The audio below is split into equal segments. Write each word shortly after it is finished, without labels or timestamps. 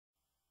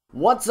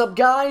What's up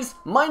guys,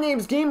 my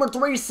name's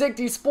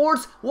Gamer360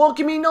 Sports,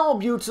 welcoming all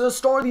of you to the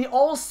start of the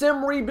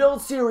All-Sim Rebuild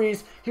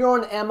series here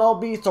on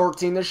MLB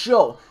 13 The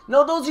Show.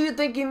 Now those of you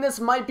thinking this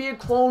might be a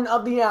clone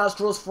of the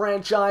Astros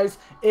franchise,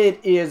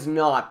 it is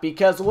not,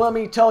 because let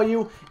me tell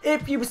you,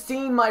 if you've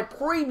seen my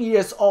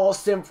previous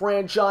All-Sim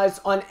franchise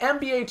on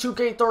NBA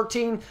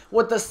 2K13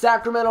 with the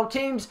Sacramento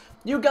Kings,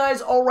 you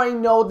guys already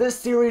know this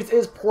series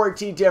is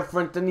pretty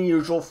different than the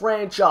usual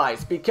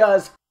franchise,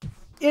 because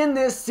in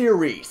this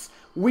series,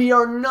 we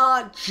are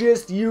not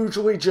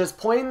usually just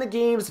playing the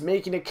games,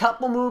 making a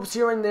couple moves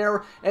here and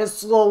there, and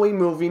slowly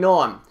moving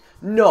on.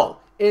 No,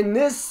 in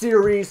this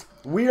series,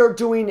 we are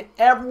doing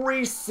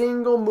every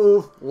single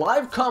move,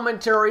 live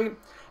commentary,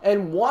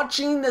 and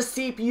watching the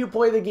CPU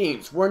play the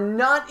games. We're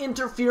not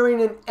interfering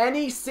in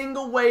any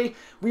single way.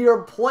 We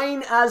are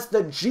playing as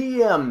the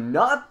GM,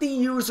 not the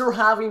user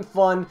having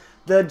fun,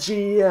 the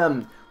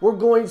GM. We're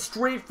going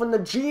straight from the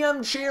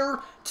GM chair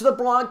to the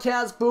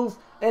broadcast booth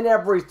and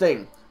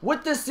everything.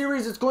 With this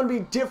series, it's going to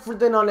be different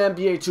than on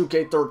NBA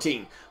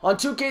 2K13. On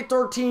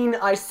 2K13,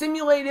 I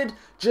simulated,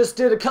 just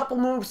did a couple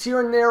moves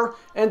here and there,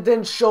 and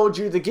then showed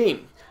you the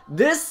game.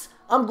 This,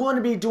 I'm going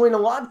to be doing a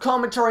lot of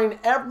commentary in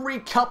every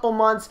couple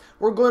months.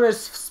 We're going to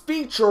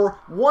feature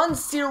one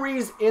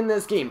series in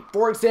this game.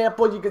 For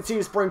example, you can see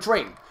Spring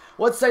Training.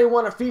 Let's say you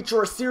want to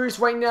feature a series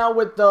right now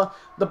with the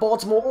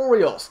Baltimore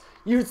Orioles.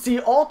 You'd see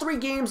all three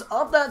games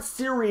of that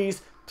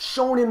series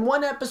shown in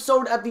one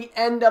episode at the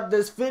end of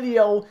this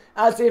video,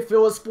 as if it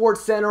was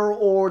Sports Center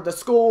or the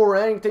school or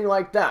anything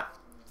like that.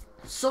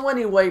 So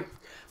anyway,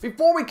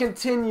 before we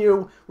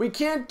continue, we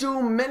can't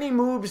do many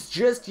moves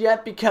just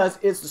yet because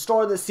it's the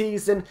start of the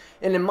season,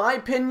 and in my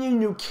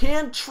opinion, you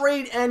can't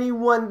trade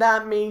anyone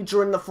that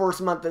major in the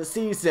first month of the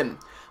season.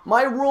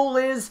 My rule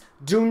is,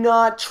 do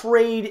not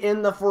trade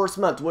in the first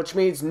month, which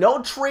means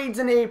no trades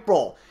in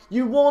April.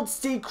 You won't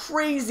see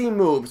crazy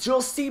moves.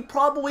 You'll see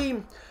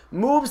probably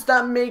moves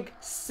that make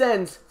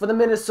sense for the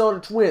Minnesota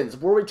Twins,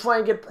 where we try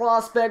and get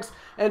prospects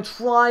and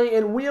try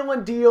and wheel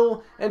and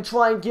deal and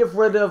try and get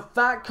rid of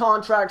fat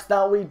contracts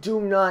that we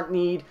do not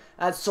need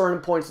at certain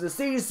points of the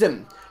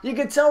season. You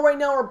can tell right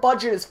now our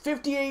budget is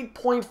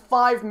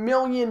 $58.5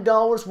 million,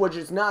 which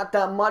is not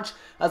that much.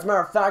 As a matter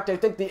of fact, I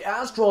think the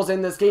Astros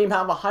in this game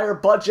have a higher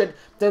budget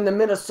than the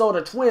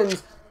Minnesota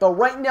Twins, but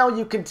right now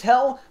you can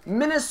tell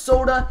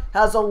Minnesota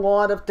has a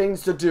lot of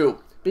things to do.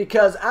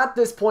 Because at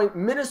this point,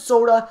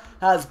 Minnesota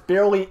has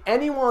barely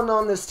anyone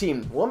on this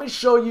team. Let me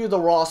show you the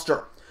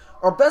roster.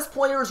 Our best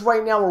players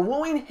right now are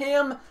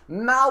Willingham,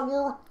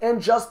 Mauer, and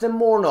Justin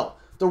Morneau.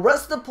 The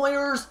rest of the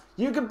players,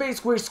 you can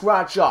basically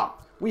scratch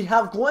up. We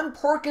have Glenn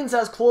Perkins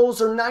as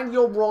closer, 90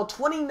 overall,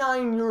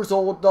 29 years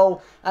old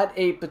though, at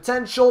 8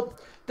 potential.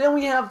 Then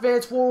we have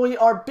Vance Worley,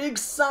 our big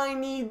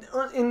signee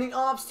in the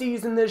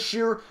offseason this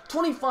year,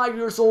 25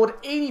 years old,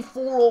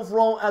 84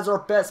 overall as our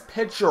best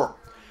pitcher.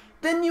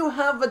 Then you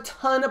have a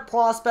ton of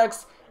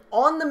prospects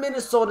on the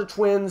Minnesota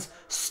Twins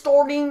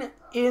starting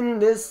in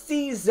this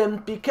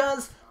season,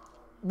 because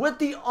with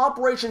the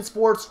Operation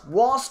Sports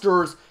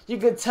rosters, you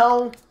can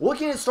tell,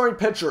 looking at starting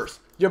pitchers,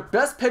 your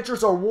best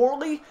pitchers are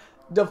Worley,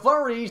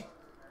 DeVries,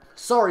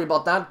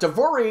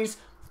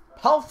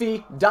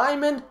 Healthy,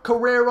 Diamond,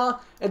 Carrera,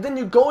 and then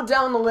you go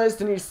down the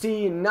list and you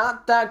see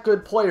not that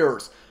good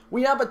players.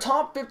 We have a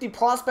top 50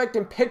 prospect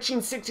in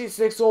pitching,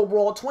 66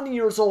 overall, 20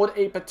 years old,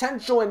 8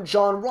 potential, and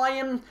John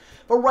Ryan.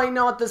 But right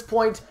now at this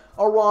point,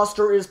 our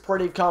roster is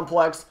pretty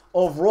complex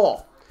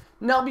overall.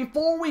 Now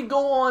before we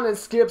go on and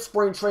skip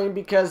Spring Training,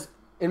 because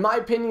in my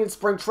opinion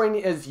Spring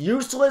Training is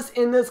useless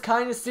in this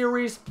kind of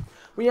series,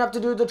 we have to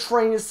do the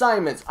training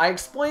assignments. I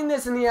explained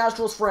this in the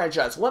Astros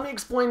franchise. Let me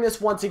explain this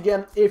once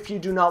again if you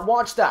do not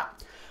watch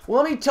that.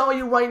 Let me tell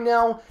you right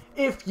now,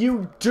 if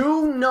you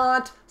do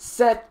not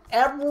set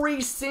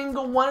every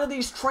single one of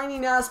these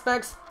training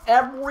aspects,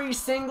 every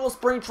single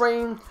spring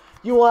training,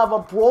 you will have a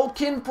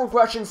broken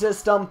progression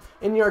system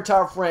in your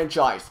entire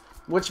franchise.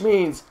 Which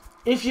means,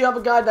 if you have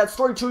a guy that's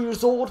 32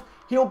 years old,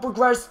 he'll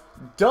progress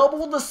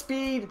double the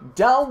speed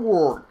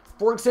downward.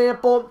 For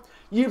example,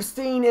 you've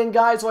seen in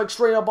guys like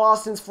Straight Up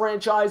Boston's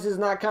franchises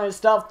and that kind of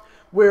stuff,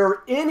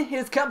 where in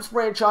his Cubs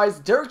franchise,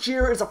 Derek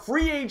Jeter is a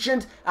free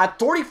agent at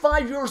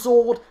 35 years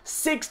old,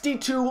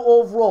 62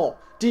 overall.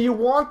 Do you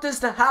want this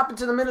to happen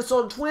to the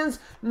Minnesota Twins?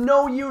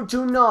 No, you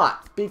do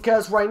not.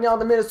 Because right now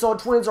the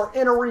Minnesota Twins are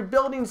in a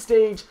rebuilding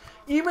stage.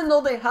 Even though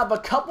they have a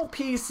couple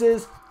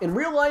pieces in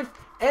real life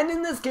and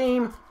in this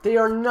game, they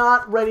are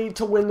not ready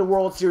to win the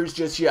World Series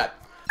just yet.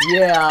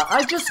 Yeah,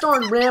 I just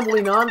started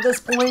rambling on this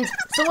point,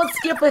 so let's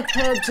skip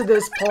ahead to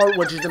this part,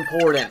 which is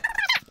important.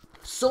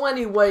 So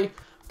anyway,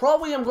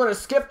 probably I'm going to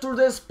skip through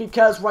this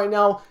because right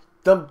now,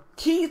 the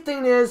key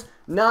thing is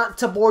not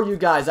to bore you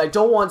guys. I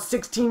don't want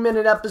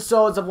 16-minute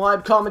episodes of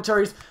live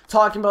commentaries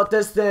talking about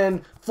this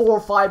than 4 or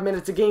 5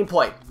 minutes of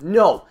gameplay.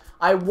 No,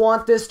 I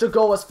want this to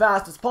go as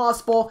fast as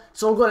possible,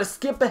 so I'm going to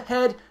skip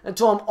ahead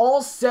until I'm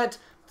all set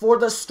for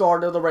the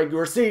start of the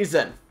regular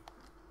season.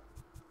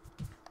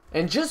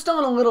 And just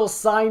on a little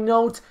side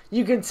note,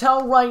 you can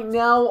tell right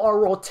now our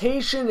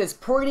rotation is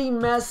pretty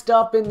messed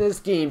up in this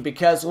game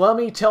because let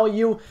me tell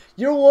you,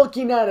 you're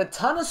looking at a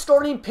ton of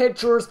starting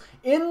pitchers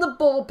in the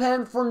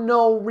bullpen for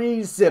no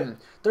reason.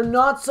 They're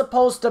not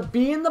supposed to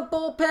be in the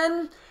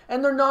bullpen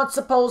and they're not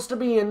supposed to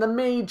be in the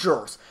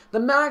majors. The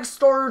max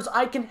starters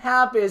I can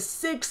have is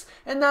 6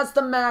 and that's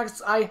the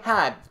max I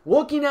had.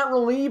 Looking at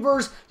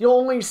relievers, you'll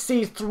only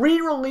see 3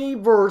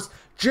 relievers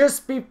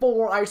just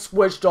before I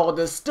switched all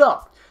this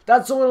stuff.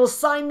 That's a little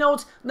side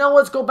note. Now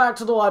let's go back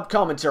to the live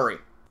commentary.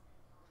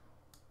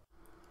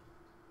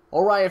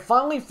 Alright, I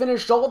finally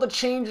finished all the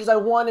changes I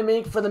want to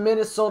make for the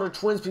Minnesota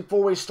Twins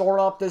before we start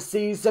off this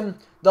season.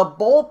 The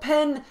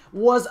bullpen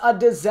was a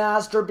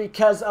disaster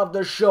because of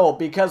the show.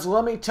 Because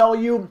let me tell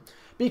you,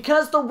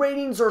 because the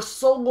ratings are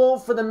so low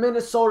for the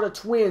Minnesota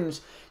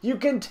Twins, you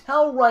can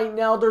tell right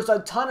now there's a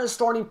ton of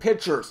starting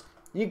pitchers.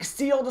 You can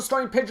see all the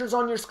starting pitchers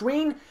on your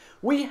screen.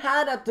 We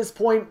had at this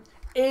point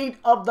 8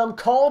 of them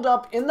called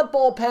up in the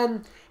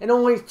bullpen and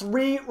only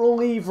 3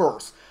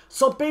 relievers.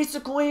 So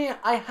basically,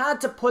 I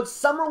had to put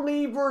some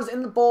relievers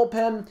in the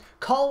bullpen,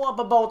 call up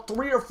about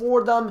 3 or 4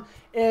 of them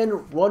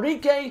in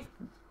Rodriguez,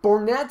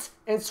 Burnett,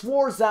 and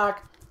Swarzak,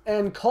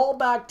 and call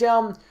back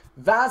down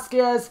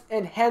Vasquez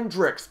and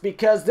Hendricks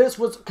because this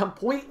was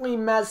completely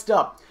messed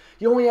up.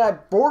 You only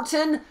had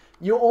Burton,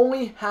 you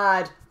only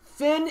had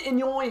Finn, and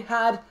you only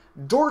had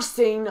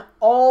Dursing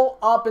all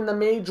up in the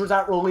majors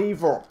at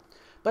reliever.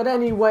 But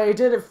anyway, I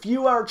did a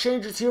few other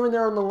changes here and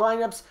there in the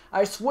lineups.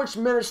 I switched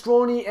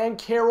Minestrone and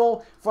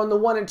Carroll from the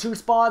 1 and 2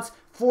 spots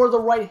for the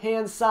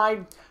right-hand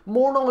side.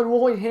 Morneau and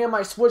Willingham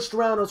I switched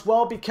around as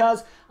well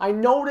because I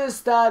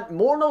noticed that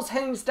Morneau's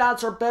hitting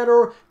stats are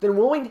better than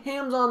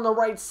Willingham's on the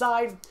right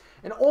side.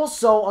 And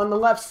also on the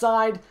left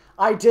side,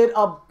 I did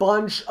a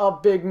bunch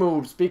of big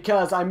moves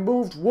because I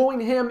moved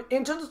Willingham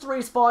into the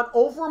 3 spot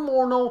over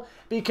Morneau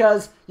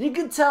because you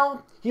can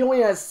tell he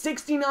only has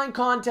 69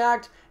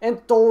 contact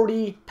and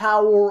 30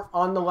 power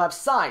on the left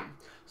side.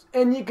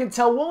 And you can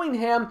tell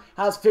Willingham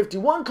has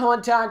 51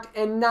 contact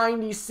and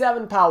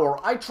 97 power.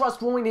 I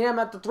trust Willingham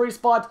at the 3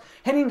 spot,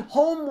 hitting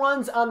home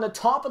runs on the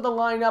top of the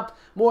lineup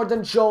more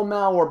than Joe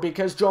Mauer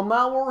because Joe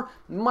Mauer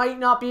might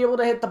not be able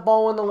to hit the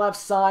ball on the left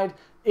side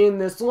in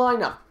this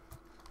lineup.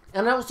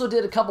 And I also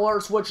did a couple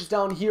other switches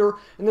down here.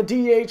 In the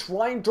DH,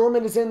 Ryan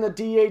Dermott is in the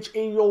DH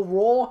 80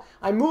 overall.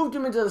 I moved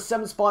him into the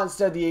 7th spot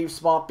instead of the 8th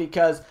spot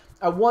because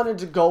I wanted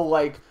to go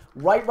like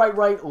right,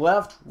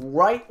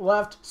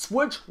 left,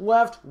 switch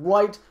left,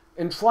 right,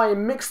 and try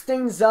and mix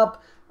things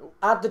up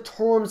at the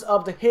terms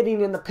of the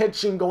hitting and the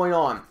pitching going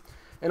on.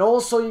 And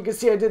also you can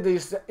see I did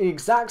the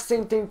exact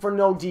same thing for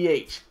no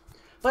DH.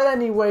 But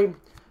anyway,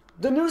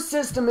 the new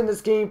system in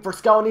this game for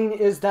scouting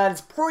is that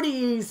it's pretty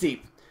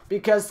easy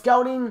because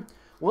scouting,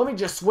 let me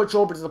just switch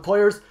over to the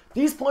players.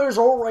 These players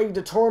are already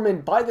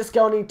determined by the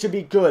scouting to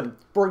be good.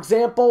 For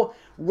example,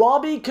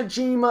 Robbie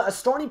Kojima, a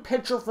starting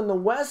pitcher from the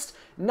West,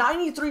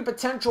 93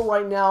 potential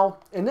right now,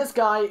 and this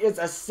guy is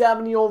a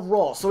 70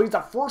 overall. So he's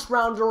a first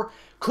rounder,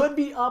 could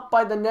be up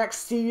by the next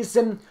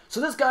season.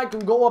 So this guy can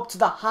go up to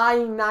the high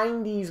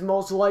 90s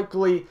most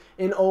likely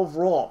in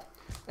overall.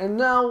 And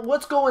now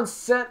let's go and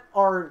set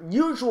our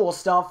usual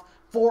stuff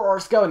for our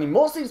scouting.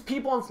 Most of these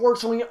people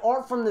unfortunately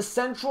are from the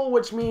Central,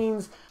 which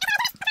means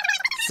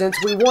since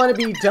we want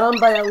to be done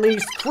by at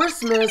least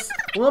Christmas,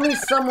 let me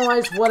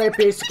summarize what I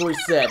basically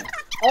said.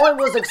 All I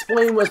was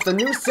explaining was the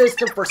new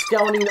system for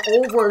scouting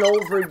over and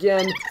over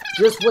again,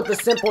 just with the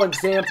simple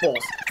examples.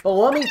 But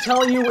let me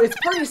tell you, it's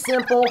pretty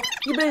simple.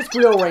 You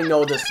basically already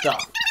know this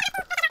stuff.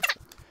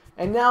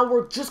 And now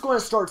we're just going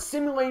to start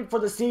simulating for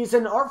the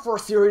season. Our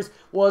first series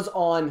was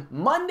on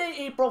Monday,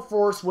 April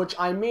 1st, which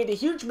I made a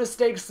huge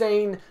mistake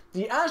saying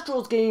the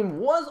Astros game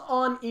was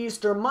on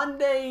Easter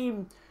Monday.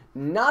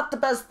 Not the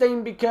best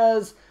thing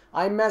because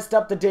I messed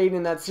up the date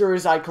in that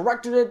series. I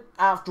corrected it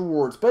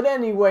afterwards. But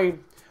anyway,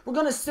 we're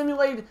going to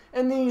simulate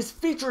in these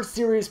featured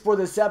series for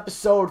this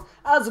episode.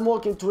 As I'm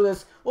looking through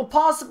this, will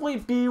possibly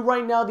be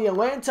right now the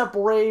Atlanta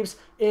Braves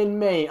in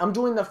May. I'm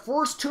doing the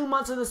first 2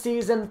 months of the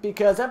season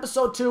because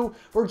episode 2,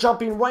 we're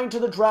jumping right into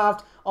the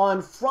draft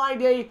on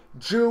Friday,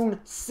 June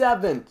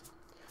 7th.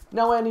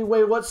 Now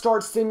anyway, let's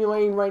start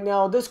simulating right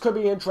now. This could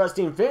be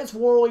interesting. Vance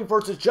Worley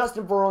versus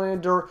Justin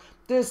Verlander.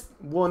 This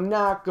will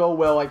not go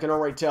well, I can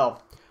already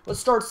tell. Let's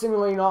start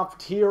simulating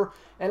off here.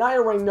 And I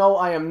already know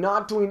I am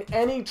not doing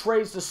any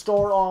trades to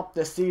start off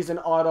the season.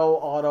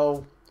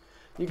 Auto.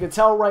 You can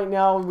tell right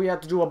now we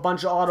have to do a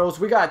bunch of autos.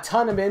 We got a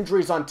ton of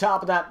injuries on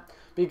top of that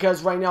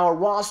because right now our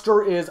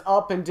roster is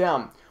up and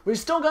down. We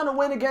still got a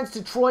win against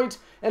Detroit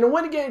and a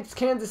win against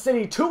Kansas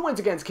City. 2 wins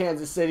against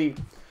Kansas City.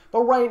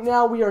 But right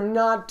now we are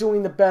not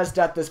doing the best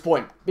at this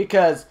point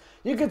because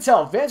you can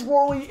tell Vance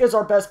Worley is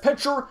our best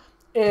pitcher,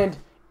 and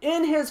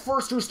in his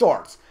first 2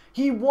 starts,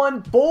 he won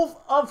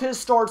both of his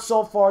starts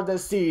so far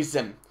this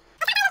season.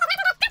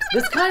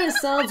 This kind of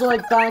sounds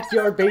like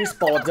backyard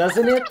baseball,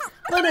 doesn't it?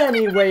 But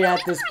anyway, at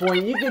this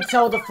point, you can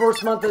tell the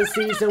first month of the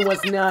season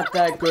was not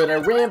that good. I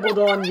rambled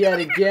on yet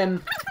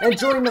again, and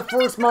during the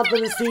first month of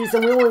the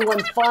season, we only won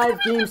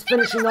 5 games,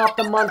 finishing off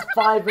the month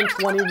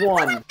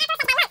 5-21.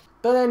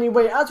 But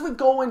anyway, as we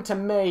go into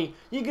May,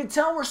 you can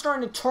tell we're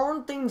starting to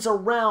turn things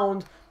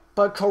around.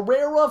 But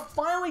Carrera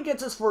finally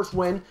gets his first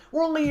win.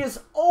 Worley is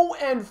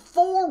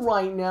 0-4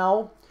 right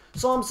now.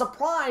 So I'm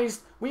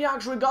surprised we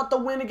actually got the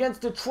win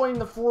against Detroit in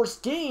the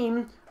first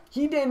game.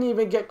 He didn't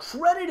even get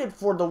credited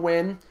for the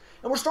win.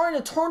 And we're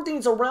starting to turn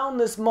things around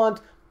this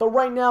month. But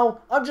right now,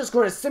 I'm just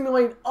going to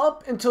simulate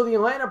up until the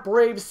Atlanta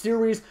Braves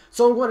series.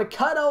 So I'm going to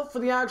cut out for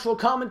the actual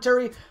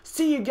commentary.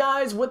 See you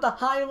guys with the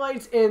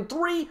highlights in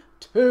 3,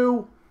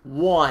 2,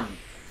 1.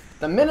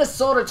 The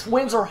Minnesota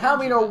Twins are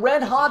having a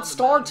red-hot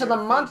start to the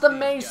month of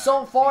May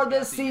so far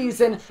this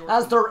season,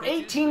 as they're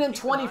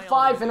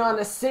 18-25 and on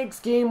a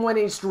 6-game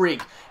winning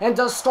streak. And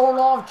to start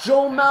off,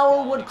 Joe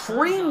Mauer would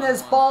cream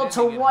this ball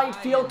to right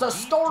field to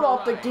start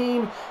off the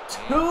game,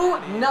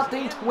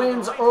 2-0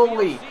 Twins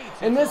early.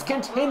 And this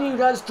continued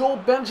as Joel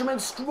Benjamin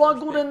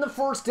struggled in the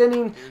first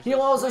inning. He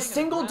allows a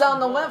single down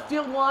the left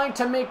field line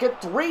to make it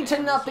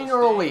 3-0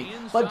 early.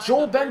 But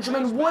Joel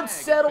Benjamin would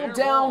settle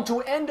down to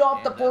end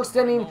off the first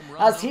inning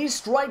as he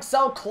strikes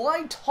out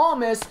Clyde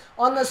Thomas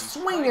on the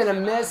swing and a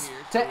miss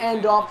to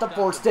end off the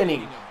first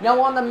inning.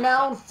 Now on the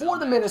mound for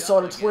the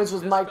Minnesota Twins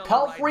was Mike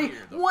Pelfrey,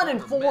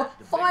 1-4,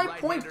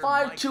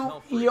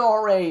 5.52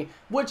 ERA,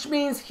 which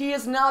means he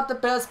is not the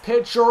best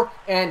pitcher,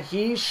 and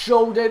he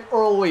showed it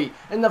early.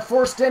 In the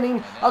first inning,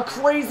 a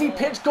crazy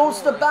pitch goes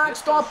to the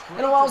backstop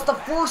and allows the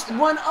first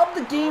run of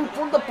the game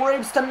for the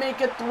Braves to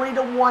make it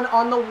 3-1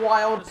 on the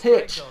wild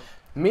pitch.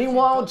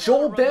 Meanwhile,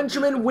 Joel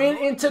Benjamin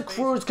went into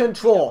cruise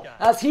control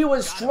as he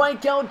would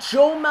strike out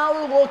Joe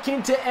Mauer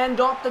looking to end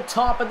off the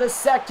top of the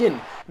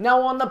second.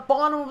 Now on the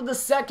bottom of the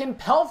second,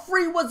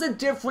 Pelfrey was a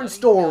different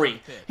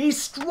story. He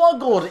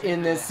struggled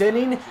in this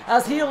inning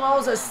as he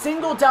allows a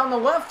single down the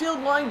left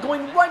field line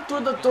going right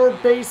through the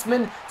third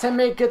baseman to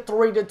make it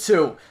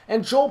 3-2.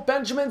 And Joel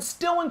Benjamin,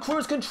 still in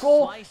cruise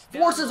control,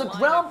 forces a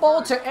ground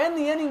ball to end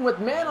the inning with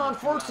man on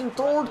first and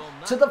third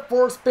to the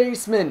first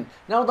baseman.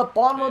 Now at the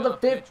bottom of the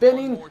 5th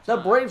inning,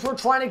 the Braves were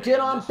trying to get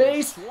on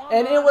base,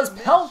 and it was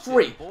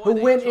Pelfrey who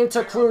went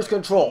into cruise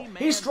control.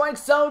 He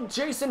strikes out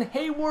Jason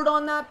Hayward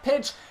on that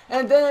pitch,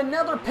 and then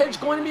another pitch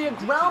going to be a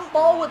ground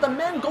ball with the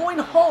men going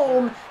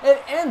home.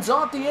 It ends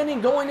off the inning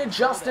going to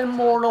Justin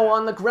Morneau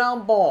on the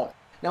ground ball.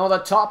 Now at the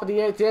top of the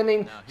 8th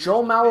inning,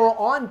 Joe Mauer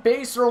on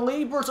base.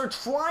 Relievers are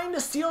trying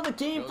to seal the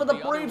game for the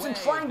Braves and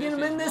try and get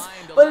him in this,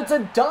 but it's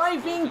a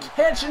diving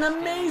catch, an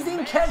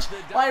amazing catch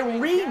by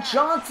Reed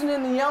Johnson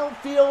in the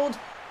outfield.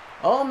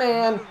 Oh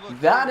man,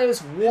 that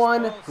is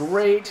one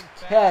great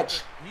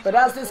catch. But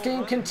as this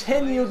game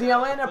continued, the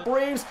Atlanta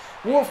Braves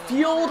were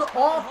fueled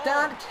off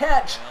that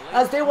catch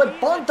as they would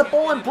bunt the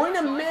ball and bring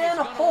a man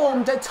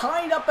home to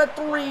tie it up at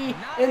 3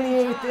 in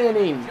the 8th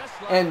inning.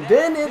 And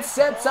then it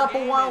sets up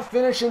a wild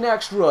finish in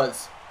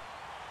extras.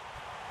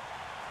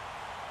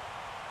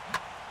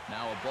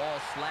 Now a ball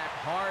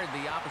slapped hard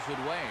the opposite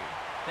way.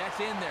 That's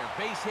in there,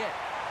 base hit.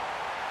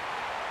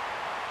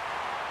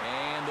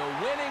 And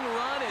the winning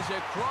run is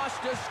across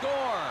to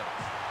score.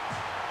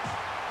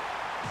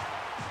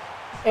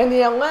 And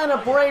the Atlanta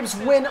Braves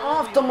win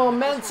off the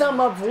momentum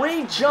of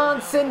Reed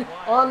Johnson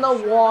on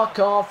the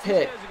walk-off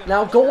hit.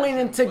 Now going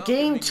into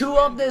Game 2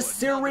 of this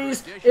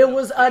series, it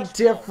was a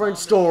different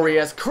story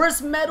as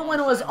Chris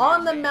Medwin was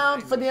on the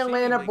mound for the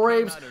Atlanta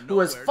Braves, who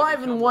was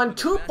 5-1,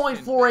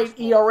 2.48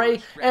 ERA,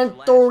 and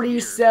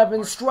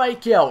 37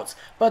 strikeouts.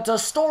 But to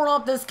start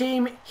off this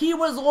game, he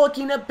was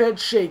looking a bit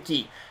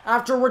shaky.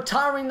 After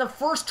retiring the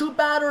first 2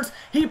 batters,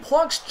 he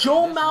plucks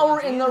Joe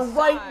Mauer in the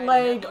right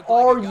leg.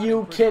 Are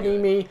you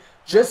kidding me?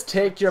 Just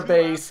take your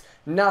base.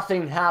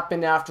 Nothing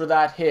happened after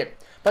that hit.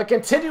 But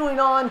continuing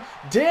on,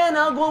 Dan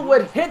Uggla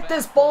would hit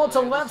this ball to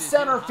left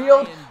center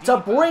field to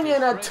bring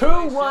in a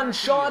 2-run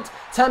shot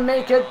to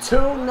make it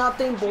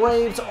 2-0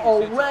 Braves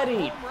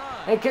already.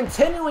 And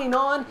continuing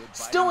on,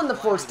 still in the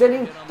first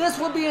inning, this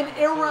will be an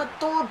error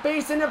at third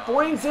base, and it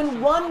brings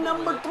in run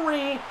number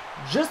 3.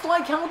 Just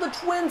like how the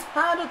Twins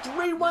had a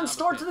 3-run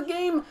start to the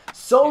game,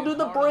 so do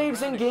the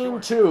Braves in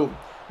Game 2.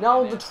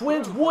 Now, the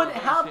Twins would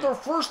have their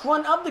first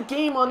run of the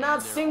game on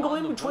that single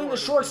in between the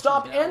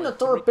shortstop and the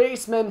third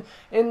baseman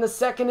in the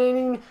second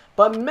inning,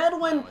 but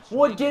Medwin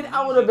would get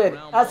out of it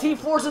as he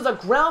forces a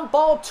ground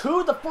ball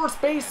to the first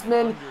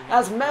baseman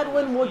as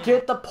Medwin would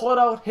get the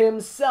putout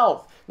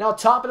himself. Now,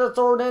 top of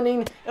the 3rd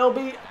inning, it'll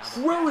be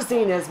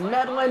cruising as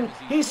Medwin,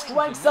 he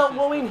strikes out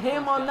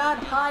Willingham on that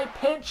high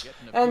pitch,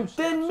 and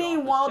then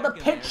meanwhile, the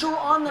pitcher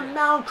on the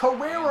mound,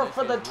 Carrera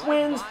for the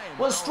Twins,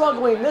 was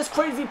struggling. This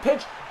crazy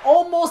pitch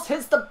almost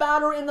hits the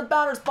batter in the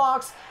batter's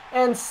box,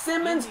 and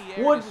Simmons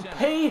would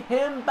pay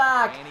him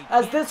back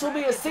as this will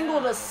be a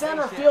single to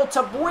center field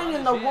to bring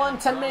in the run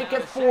to make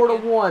it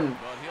 4-1.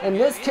 and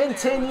this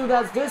continued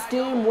as this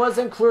game was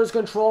in cruise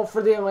control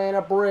for the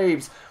Atlanta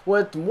Braves.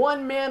 With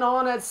one man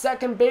on at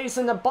second base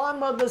in the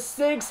bottom of the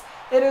sixth,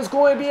 it is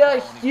going to be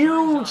a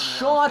huge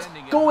shot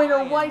going to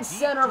right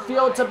center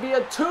field to be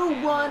a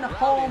 2-run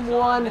home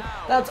run.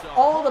 That's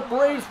all the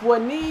Braves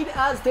would need,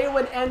 as they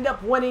would end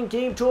up winning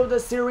Game 2 of the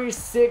series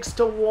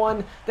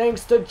 6-1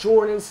 thanks to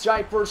Jordan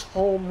Schieffer's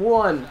home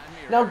run.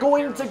 Now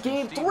going into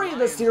Game 3 of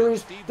the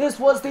series, this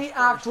was the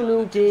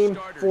afternoon game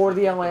for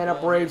the Atlanta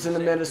Braves and the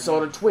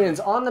Minnesota Twins.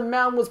 On the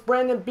mound was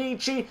Brandon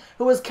Beachy,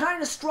 who was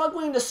kind of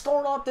struggling to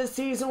start off this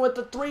season with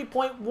a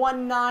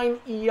 3.19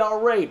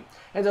 ERA.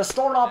 And to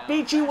start off,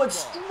 Beachy would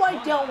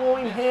strike out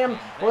Willingham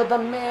with a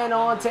man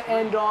on to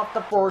end off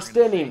the first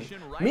inning.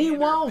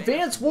 Meanwhile,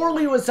 Vance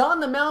Worley was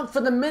on the mound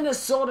for the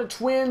Minnesota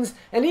Twins,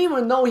 and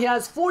even though he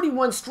has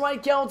 41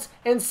 strikeouts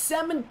and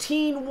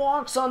 17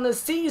 walks on the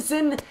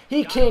season,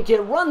 he can't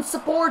get run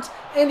support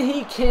and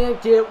he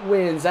can't get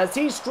wins, as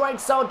he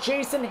strikes out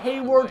Jason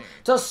Hayward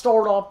to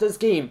start off this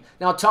game.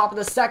 Now, top of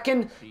the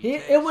second,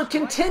 it would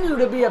continue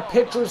to be a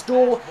pitcher's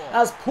duel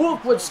as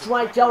Puk would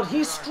strike out.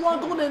 He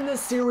struggled in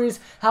this series,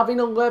 having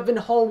 11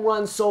 home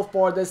runs so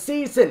far this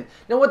season.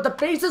 Now, with the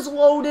bases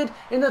loaded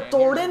in the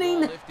third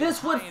inning,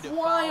 this would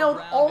fly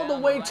out all the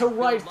way to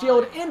right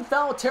field in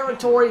foul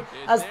territory,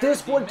 as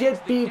this would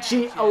get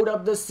Beachy out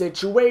of the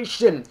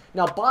situation.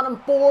 Now,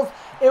 bottom fourth,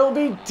 it will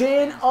be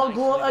Dan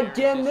Uggla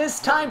again, this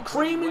time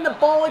creaming the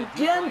ball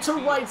again to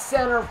right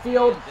center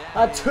field.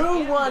 A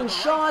 2-run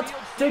shot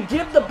to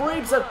give the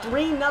Braves a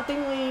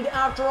 3-0 lead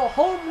after a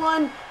home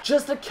run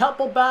just a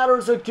couple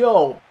batters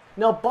ago.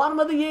 Now, bottom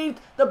of the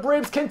eighth, the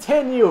Braves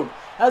continued,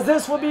 as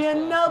this would be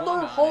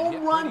another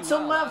home run to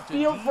left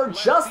field for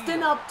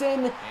Justin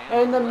Upton,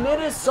 and the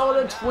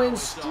Minnesota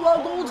Twins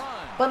struggled,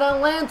 but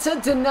Atlanta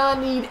did not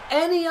need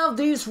any of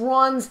these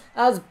runs,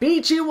 as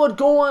Beachy would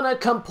go on a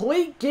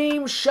complete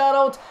game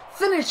shutout,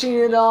 finishing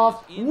it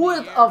off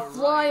with a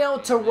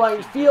flyout to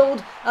right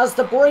field, as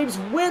the Braves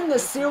win the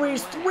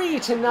series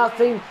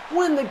 3-0,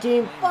 win the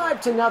game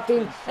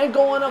 5-0, and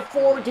go on a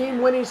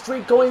 4-game winning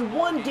streak, going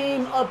one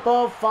game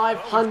above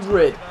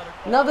 500.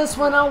 Now this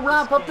one, I'll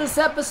wrap up this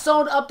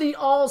episode of the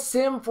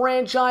All-Sim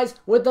franchise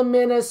with the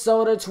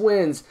Minnesota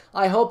Twins.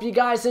 I hope you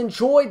guys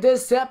enjoyed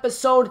this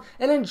episode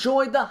and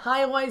enjoyed the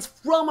highlights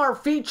from our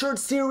featured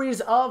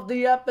series of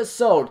the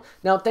episode.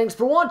 Now, thanks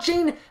for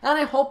watching, and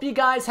I hope you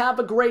guys have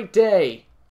a great day.